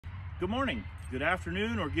Good morning, good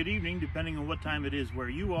afternoon, or good evening, depending on what time it is where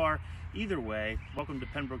you are. Either way, welcome to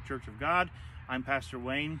Pembroke Church of God. I'm Pastor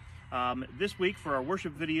Wayne. This week for our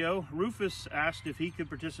worship video, Rufus asked if he could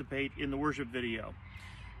participate in the worship video.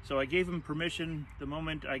 So I gave him permission. The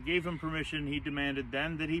moment I gave him permission, he demanded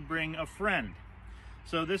then that he bring a friend.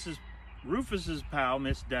 So this is Rufus's pal,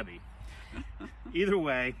 Miss Debbie. Either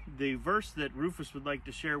way, the verse that Rufus would like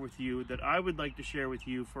to share with you, that I would like to share with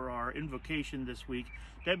you for our invocation this week,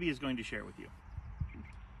 Debbie is going to share with you.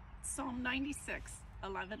 Psalm 96,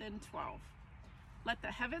 11 and 12. Let the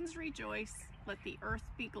heavens rejoice, let the earth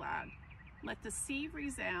be glad. Let the sea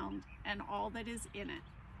resound and all that is in it.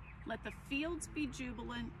 Let the fields be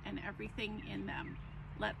jubilant and everything in them.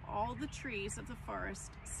 Let all the trees of the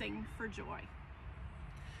forest sing for joy.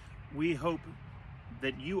 We hope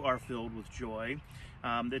that you are filled with joy.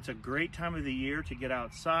 It's a great time of the year to get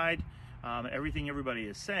outside. Everything everybody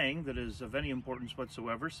is saying that is of any importance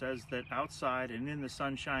whatsoever says that outside and in the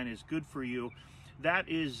sunshine is good for you. That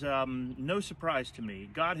is no surprise to me.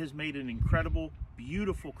 God has made an incredible,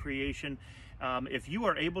 beautiful creation. If you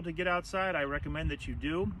are able to get outside, I recommend that you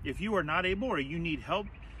do. If you are not able or you need help,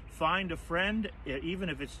 find a friend, even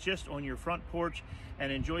if it's just on your front porch,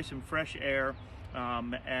 and enjoy some fresh air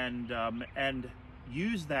and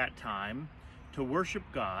use that time to worship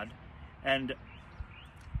God and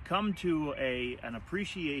come to an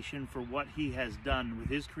appreciation for what He has done with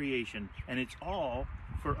His creation. And it's all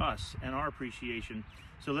for us and our appreciation.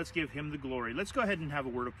 So let's give Him the glory. Let's go ahead and have a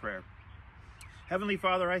word of prayer. Heavenly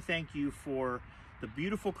Father, I thank you for the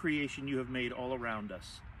beautiful creation you have made all around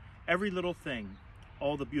us. Every little thing,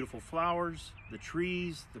 all the beautiful flowers, the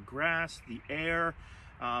trees, the grass, the air.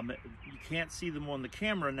 You can't see them on the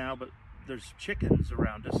camera now, but there's chickens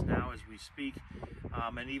around us now as we speak,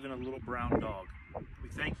 and even a little brown dog. We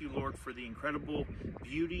thank you, Lord, for the incredible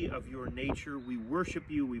beauty of your nature. We worship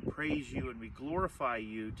you, we praise you, and we glorify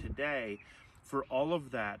you today for all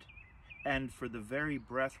of that and for the very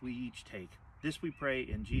breath we each take. This we pray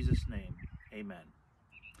in Jesus' name. Amen.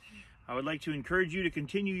 I would like to encourage you to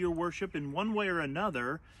continue your worship in one way or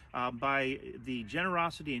another by the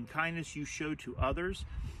generosity and kindness you show to others.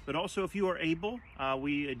 But also, if you are able,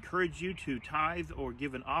 we encourage you to tithe or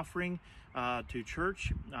give an offering to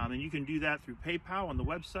church. And you can do that through PayPal on the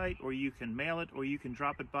website, or you can mail it, or you can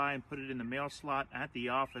drop it by and put it in the mail slot at the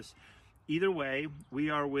office. Either way, we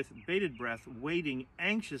are with bated breath, waiting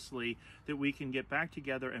anxiously that we can get back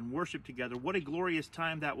together and worship together. What a glorious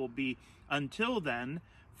time that will be. Until then,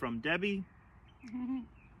 from Debbie,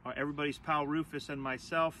 everybody's pal Rufus, and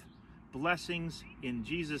myself, blessings in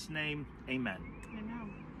Jesus' name. Amen. Amen.